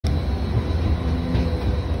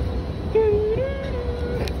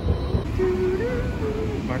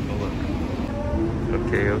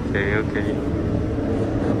Okay, okay.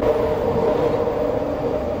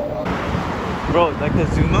 Bro, like the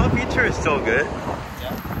zoom out feature is so good.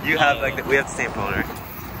 Yeah. You have like we have the same phone, right?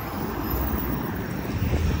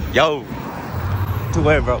 Yo. To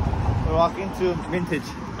where, bro? We're walking to Vintage.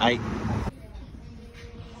 Like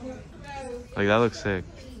that looks sick.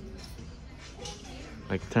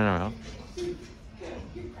 Like turn around.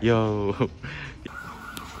 Yo. Look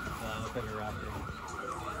like a rapper.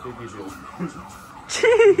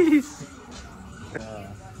 Jeez.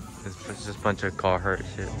 It's just a bunch of Carhartt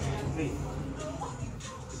shit.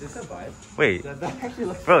 Is this a vibe? Wait. That actually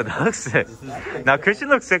looks Bro, that looks sick. Now Christian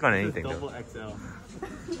looks sick on anything though. double XL.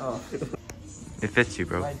 Oh. It fits you,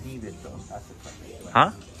 bro. I need it though. That's the question.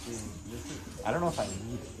 Huh? I don't know if I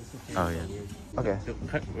need it. This is Oh yeah. weird. Okay. So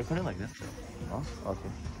we're putting like this though. Oh, okay.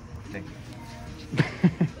 Thank you.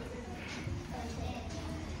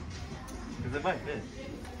 Because it might fit.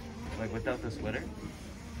 Like without the sweater.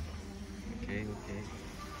 Okay, okay.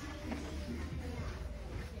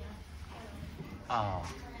 Oh,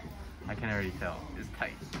 I can already tell. It's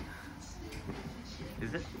tight.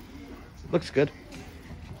 Is it? Looks good.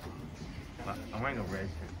 Well, I'm wearing a red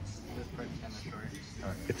shirt. This part's kind of short.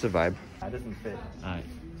 Alright. It's a vibe. That doesn't fit. Alright.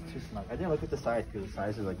 It's too snug. I didn't look at the size because the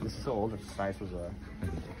size is like, this is so old, the size was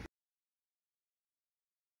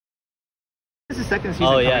This is second season.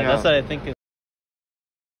 Oh yeah, coming that's out. what I think it's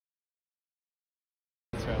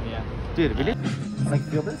from, yeah. Dude, really? Like,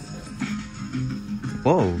 feel this?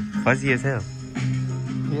 Whoa, fuzzy as hell.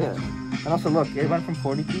 Yeah. And also look, it went from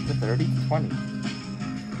 40 feet to 30 to 20.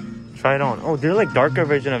 Try it on. Oh, they're like darker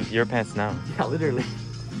version of your pants now. Yeah, literally.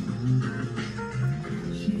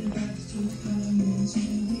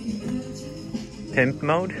 Pimp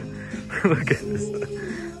mode? Look at this.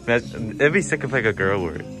 It'd be sick if like a girl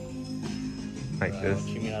wore it. Like this.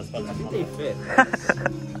 You mean I was I think they fit.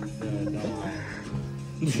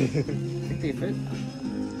 Think they fit?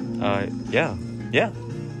 Yeah. Yeah.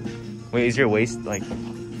 Wait, is your waist like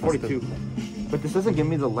 42. But this doesn't give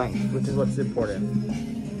me the length, which is what's important.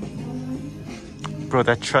 Bro,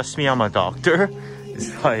 that trust me, I'm a doctor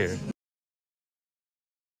is fire.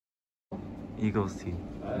 Eagles tee.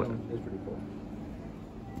 It's pretty cool.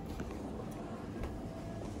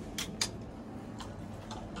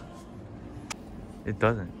 It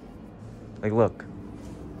doesn't. Like, look.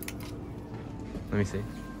 Let me see.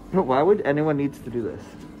 No, why would anyone need to do this?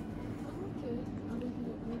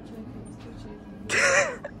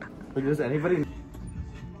 Like, does anybody?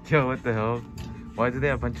 Yo, what the hell? Why do they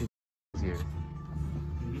have a bunch of here?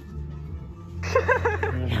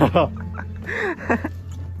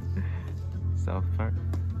 South Park.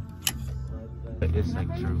 It's like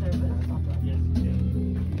true.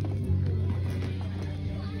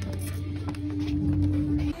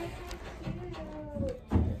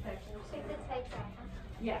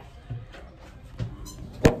 Yeah.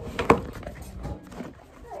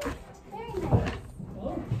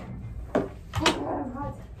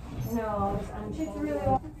 No, it's really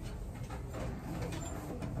well.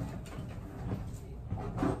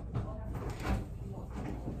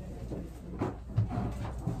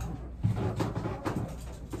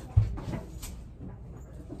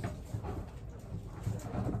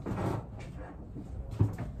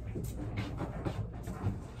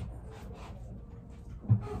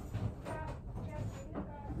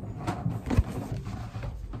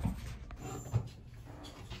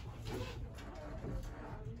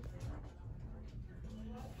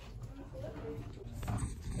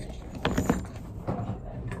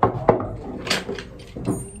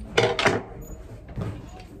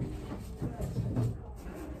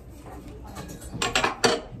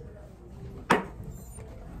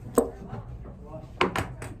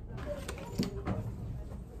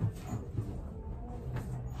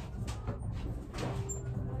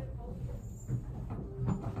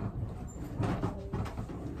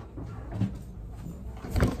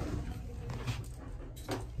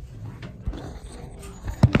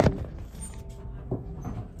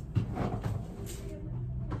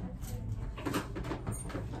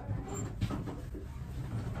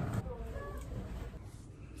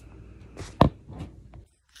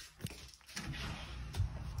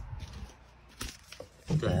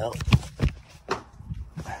 What the hell?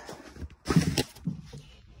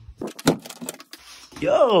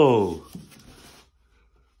 Yo!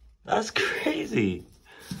 That's crazy.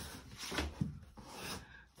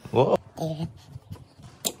 Whoa.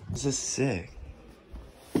 This is sick.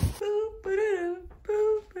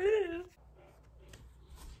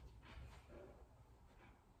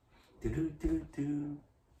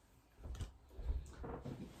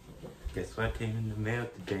 Guess what came in the mail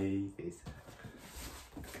today?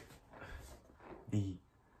 The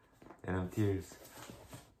Denim Tears.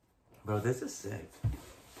 Bro, this is sick.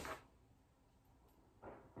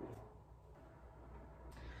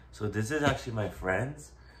 So this is actually my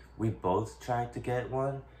friend's. We both tried to get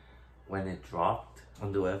one when it dropped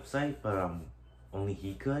on the website, but only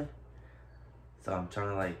he could. So I'm trying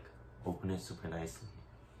to like open it super nicely.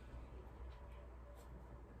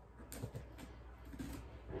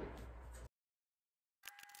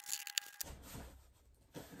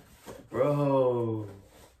 Bro,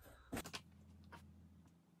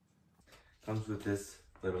 comes with this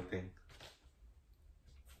little thing.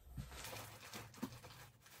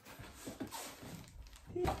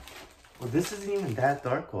 Well, this isn't even that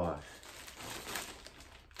dark wash.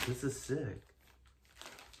 This is sick.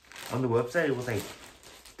 On the website, it was like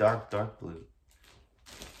dark blue.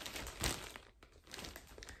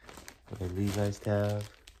 The Levi's tab,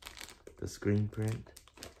 the screen print.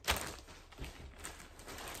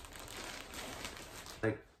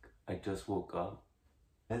 Like, I just woke up.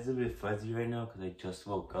 It's a bit fuzzy right now because I just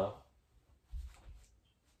woke up.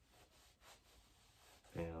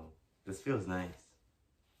 Damn, this feels nice.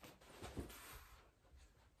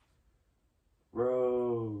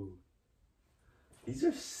 Bro, these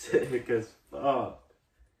are sick as fuck.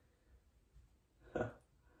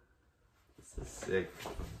 This is sick.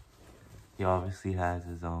 He obviously has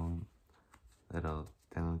his own little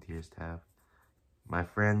Denim Tears tab. My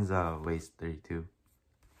friend's waist 32.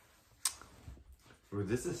 Bro,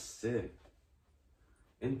 this is sick.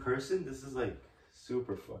 In person, this is like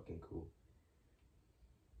super fucking cool.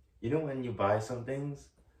 You know when you buy some things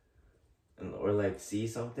or like see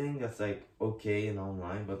something that's like okay and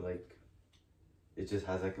online, but like it just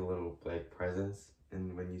has like a little like presence,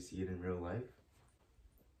 and when you see it in real life,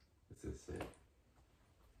 this is sick.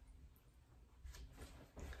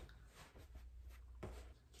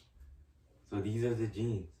 So these are the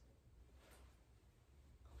jeans.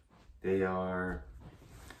 They are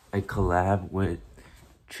a collab with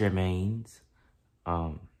Tremaine's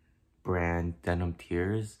brand Denim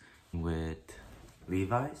Tears with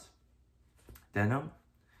Levi's denim.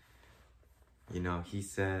 You know, he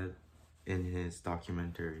said in his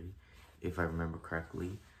documentary, if I remember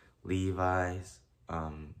correctly, Levi's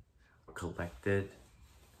collected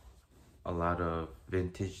a lot of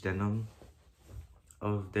vintage denim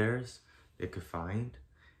of theirs they could find,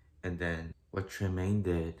 and then what Tremaine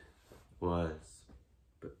did was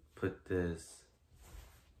put this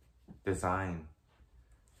design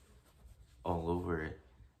all over it.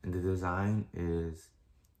 And the design is,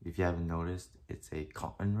 if you haven't noticed, it's a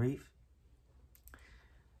cotton reef.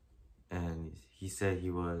 And he said he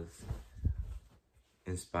was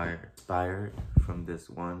inspired from this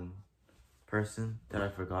one person that I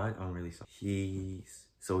forgot. I'm really sorry.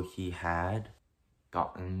 So he had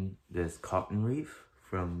gotten this cotton reef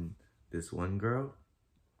from this one girl,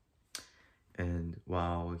 and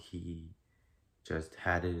while he just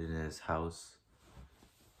had it in his house,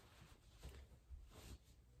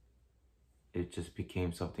 it just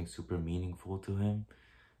became something super meaningful to him,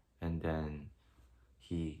 and then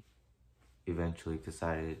he eventually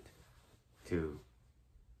decided to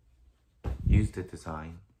use the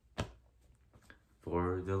design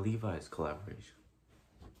for the Levi's collaboration.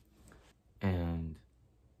 And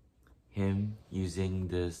him using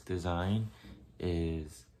this design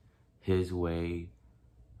is his way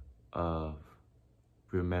of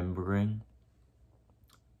remembering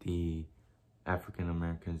the African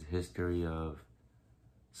Americans' history of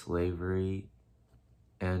slavery,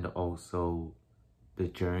 and also the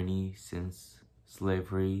journey since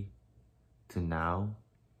slavery to now.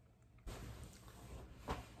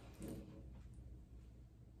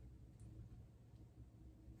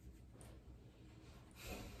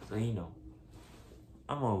 So, you know,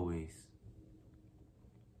 I'm always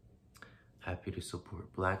happy to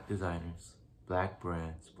support Black designers, Black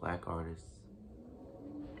brands, Black artists.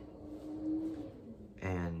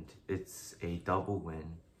 And it's a double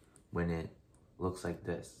win when it looks like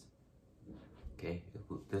this. Okay,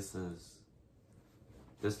 this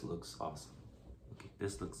looks awesome. Okay,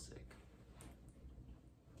 this looks sick.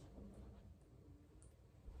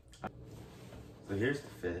 So here's the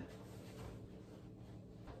fit.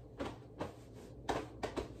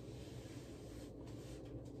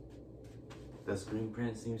 The screen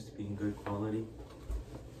print seems to be in good quality.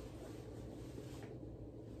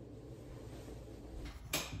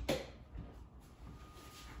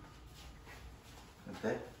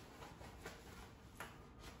 Okay.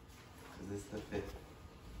 Is this the fit?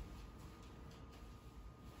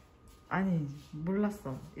 아니,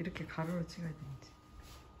 몰랐어. 이렇게 가로로 찍어야 되는지.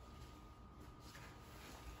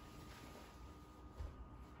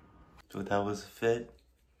 So that was fit.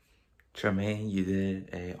 Tremaine, you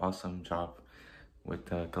did an awesome job with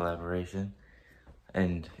the collaboration.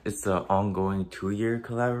 And it's an ongoing 2-year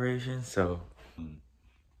collaboration, so I'm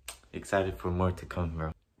excited for more to come,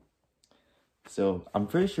 bro. So I'm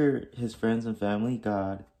pretty sure his friends and family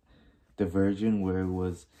got the version where it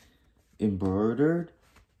was embroidered,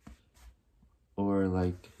 or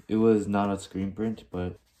like it was not a screen print,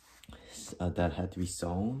 but that had to be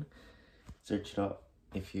sewn. Search it up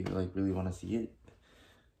if you like really want to see it.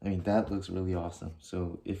 I mean, that looks really awesome.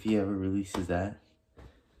 So if he ever releases that,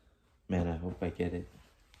 man, I hope I get it.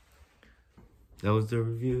 That was the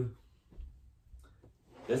review.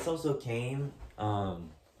 This also came,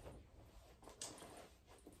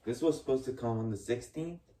 this was supposed to come on the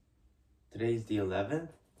 16th. Today's the 11th.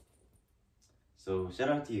 So shout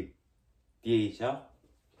out to you, DHL.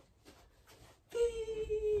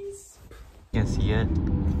 Peace. You can see it.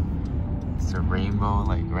 It's a rainbow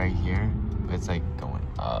like right here, but it's like going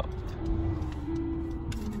up.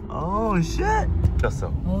 Oh shit!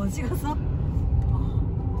 찍었어. 찍었어?